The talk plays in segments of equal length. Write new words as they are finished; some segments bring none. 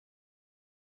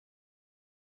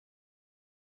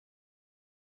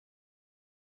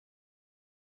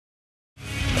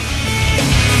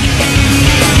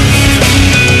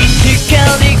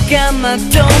は共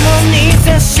に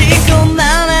差し込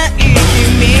まない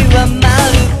君はま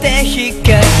るで日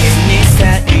陰に咲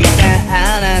いた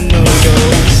花のよ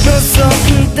う望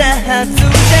んだはずじ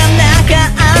ゃなか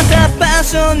った場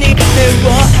所に手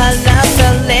を離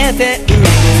されて動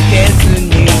けず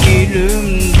にいる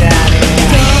んだね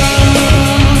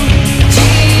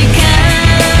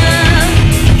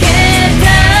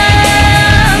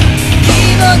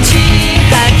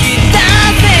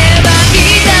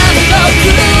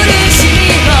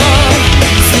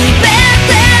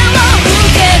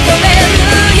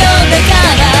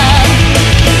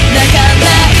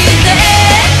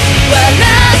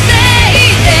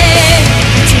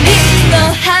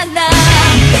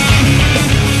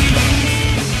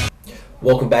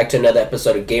Welcome back to another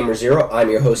episode of GAMER-0. I'm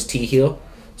your host, T-Heel.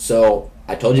 So,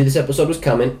 I told you this episode was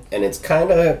coming, and it's kind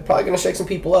of probably going to shake some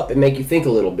people up and make you think a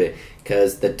little bit,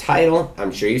 because the title,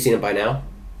 I'm sure you've seen it by now,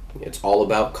 it's all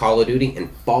about Call of Duty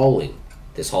and falling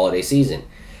this holiday season.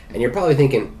 And you're probably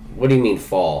thinking, what do you mean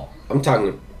fall? I'm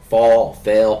talking fall,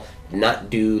 fail, not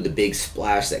do the big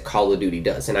splash that Call of Duty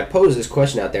does. And I posed this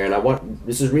question out there, and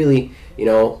this is really,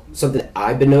 something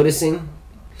I've been noticing.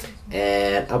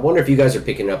 And I wonder if you guys are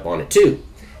picking up on it too,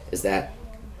 is that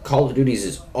Call of Duty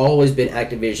has always been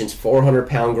Activision's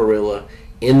 400-pound gorilla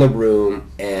in the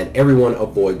room, and everyone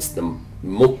avoids them.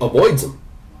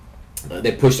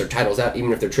 They push their titles out,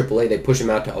 even if they're AAA, they push them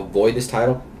out to avoid this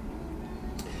title.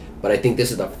 But I think this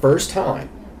is the first time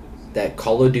that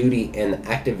Call of Duty and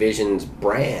Activision's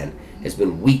brand has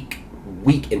been weak,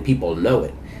 and people know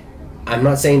it. I'm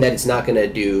not saying that it's not going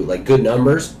to do like good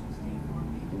numbers,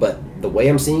 but the way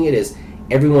I'm seeing it is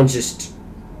everyone's just,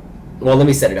 well, let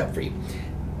me set it up for you.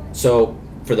 So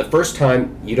for the first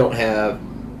time, you don't have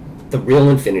the real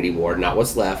Infinity Ward, not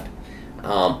what's left,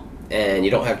 and you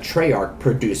don't have Treyarch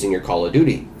producing your Call of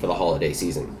Duty for the holiday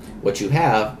season. What you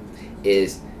have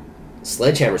is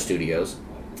Sledgehammer Studios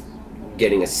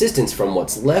getting assistance from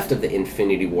what's left of the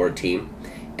Infinity Ward team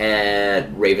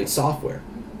and Raven Software.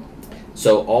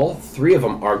 So all three of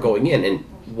them are going in, and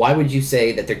why would you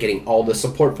say that they're getting all the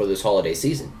support for this holiday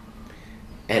season?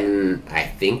 And I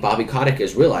think Bobby Kotick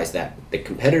has realized that. The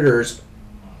competitors,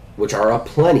 which are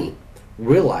aplenty,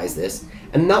 realize this,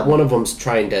 and not one of them's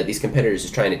these competitors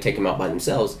is trying to take them out by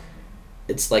themselves.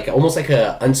 It's like almost like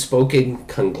a unspoken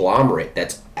conglomerate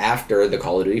that's after the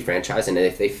Call of Duty franchise, and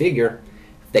if they figure,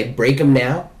 if they break them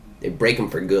now, they break them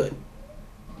for good.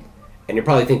 And you're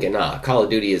probably thinking, Call of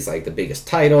Duty is like the biggest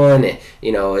title, and it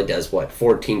does what,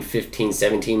 14, 15,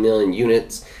 17 million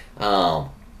units.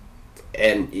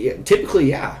 And typically,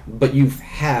 yeah, but you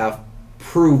have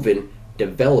proven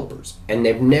developers, and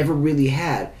they've never really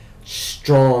had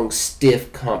strong,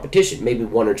 stiff competition. Maybe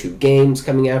one or two games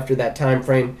coming after that time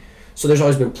frame. So there's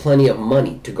always been plenty of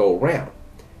money to go around.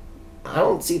 I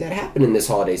don't see that happening this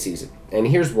holiday season, and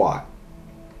here's why.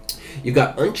 You've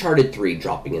got Uncharted 3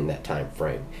 dropping in that time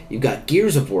frame. You've got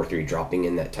Gears of War 3 dropping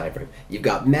in that time frame. You've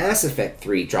got Mass Effect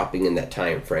 3 dropping in that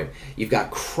time frame. You've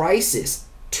got Crysis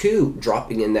 2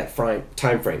 dropping in that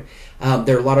time frame.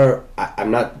 There are a lot of, I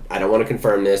don't want to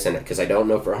confirm this, and because I don't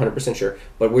know for 100% sure,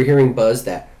 but we're hearing buzz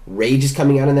that Rage is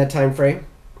coming out in that time frame.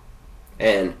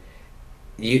 And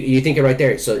you think it right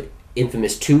there. So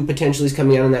Infamous 2 potentially is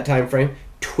coming out in that time frame.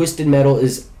 Twisted Metal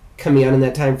is coming out in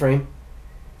that time frame.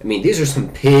 I mean, these are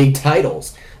some big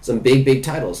titles, some big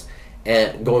titles,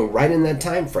 and going right in that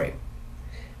time frame.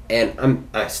 And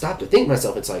I stopped to think to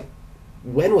myself, it's like,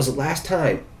 when was the last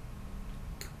time?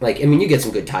 Like, I mean, you get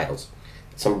some good titles,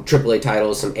 some AAA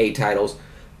titles, some A titles,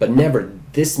 but never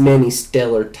this many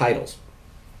stellar titles.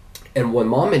 And when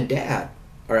mom and dad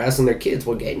are asking their kids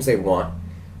what games they want,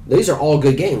 these are all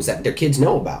good games that their kids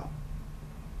know about.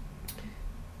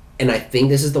 And I think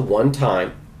this is the one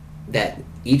time that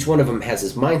each one of them has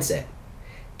this mindset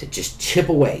to just chip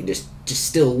away, just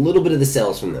steal a little bit of the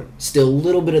sales from them, steal a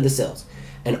little bit of the sales.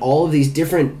 And all of these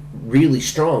different really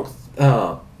strong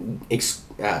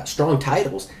strong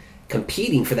titles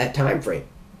competing for that time frame.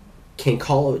 Can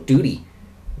Call of Duty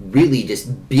really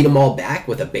just beat them all back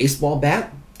with a baseball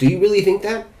bat? Do you really think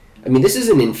that? I mean, this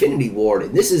isn't Infinity Ward,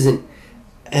 and this isn't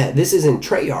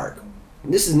Treyarch.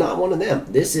 This is not one of them.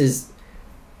 This is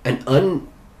an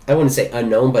I wouldn't say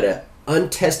unknown, but an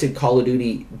untested Call of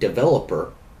Duty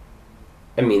developer.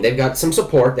 I mean, they've got some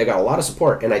support. They've got a lot of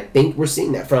support, and I think we're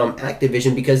seeing that from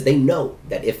Activision because they know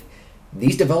that if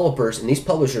these developers and these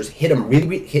publishers hit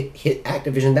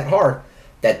Activision that hard,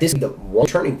 that this is the one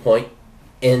turning point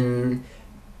in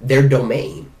their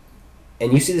domain.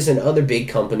 And you see this in other big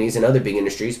companies and other big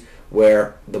industries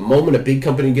where the moment a big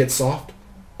company gets soft,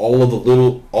 all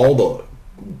the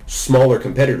smaller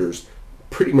competitors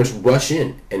pretty much rush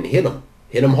in and hit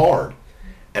them hard.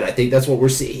 And I think that's what we're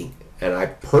seeing. And I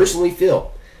personally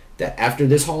feel that after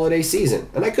this holiday season,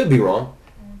 and I could be wrong,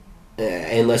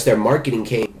 unless their marketing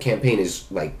campaign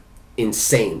is like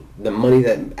insane, the money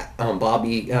that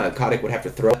Bobby Kotick would have to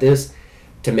throw at this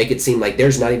to make it seem like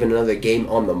there's not even another game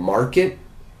on the market.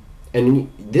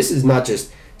 And this is not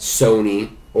just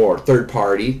Sony or third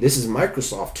party, this is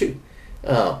Microsoft too.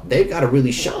 They've got to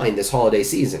really shine this holiday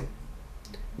season,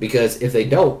 because if they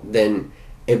don't, then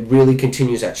it really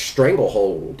continues that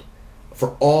stranglehold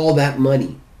for all that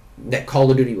money that Call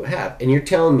of Duty will have. And you're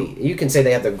telling me, you can say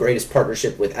they have the greatest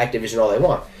partnership with Activision all they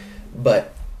want,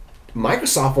 but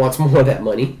Microsoft wants more of that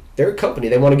money. They're a company,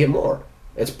 they want to get more.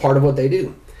 It's part of what they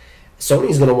do.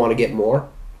 Sony's going to want to get more.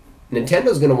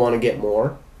 Nintendo's going to want to get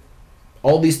more.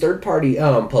 All these third-party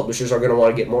publishers are going to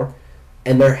want to get more.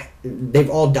 And they've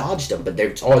all dodged them, but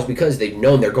it's always because they've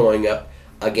known they're going up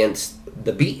against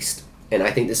the beast. And I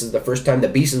think this is the first time the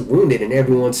beast is wounded and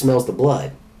everyone smells the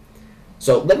blood.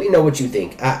 So let me know what you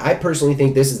think. I personally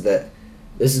think this is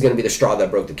going to be the straw that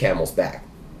broke the camel's back.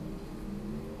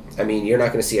 I mean, you're not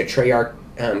going to see a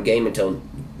Treyarch game until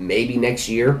maybe next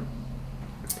year.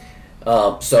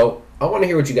 So I want to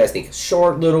hear what you guys think.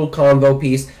 Short little convo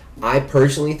piece. I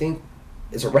personally think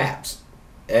it's a wraps.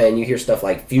 And you hear stuff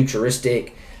like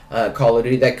futuristic Call of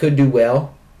Duty that could do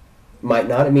well, might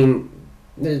not. I mean,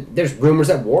 there's rumors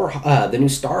that the new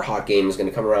Starhawk game is going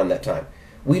to come around that time.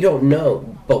 We don't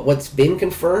know, but what's been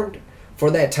confirmed for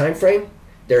that time frame,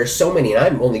 there are so many, and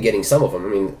I'm only getting some of them. I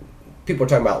mean, people are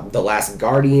talking about The Last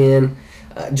Guardian,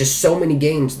 just so many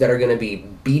games that are going to be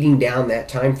beating down that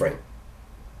time frame.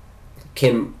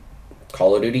 Can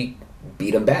Call of Duty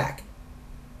beat them back?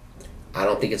 I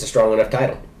don't think it's a strong enough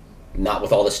title. Not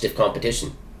with all the stiff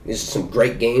competition. These are some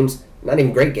great games, not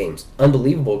even great games,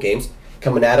 unbelievable games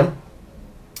coming at them,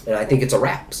 and I think it's a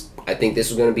wraps. I think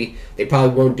this is going to be, they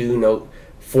probably won't do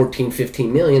 14,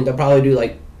 15 million. They'll probably do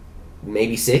like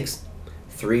maybe 6,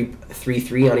 3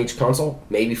 on each console,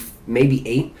 maybe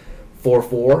 8,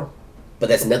 4, but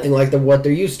that's nothing like what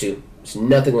they're used to. It's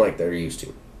nothing like they're used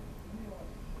to.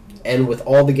 And with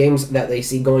all the games that they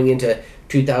see going into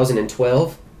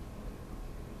 2012,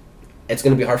 it's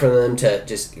going to be hard for them to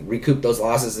just recoup those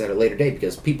losses at a later date,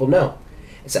 because people know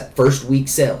it's that first week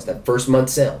sales, that first month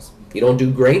sales. You don't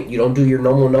do great, you don't do your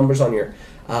normal numbers on your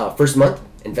first month,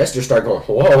 investors start going,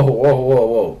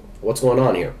 whoa, what's going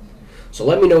on here? So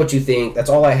let me know what you think. That's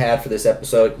all I had for this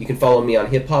episode. You can follow me on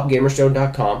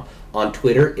hiphopgamershow.com. On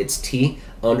Twitter, it's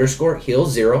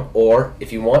T_Hill0, or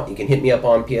if you want, you can hit me up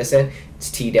on PSN, it's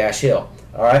T-Hill.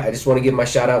 All right, I just want to give my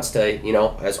shout outs to,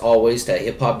 as always, to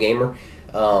Hip Hop Gamer.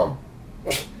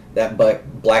 That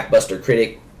Blackbuster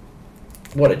Critic,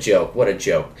 what a joke.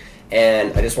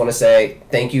 And I just want to say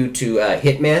thank you to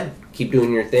Hitman. Keep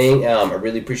doing your thing. I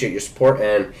really appreciate your support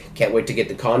and can't wait to get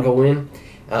the convo in.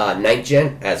 Night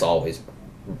Gen, as always,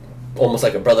 almost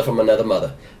like a brother from another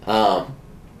mother.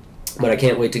 But I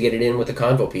can't wait to get it in with the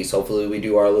convo piece. Hopefully we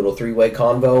do our little 3-way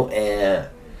convo and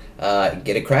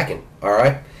get it cracking. All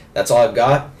right, that's all I've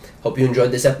got. Hope you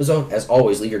enjoyed this episode. As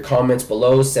always, leave your comments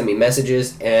below, send me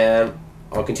messages, and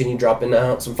I'll continue dropping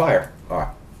out some fire. All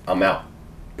right, I'm out.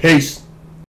 Peace.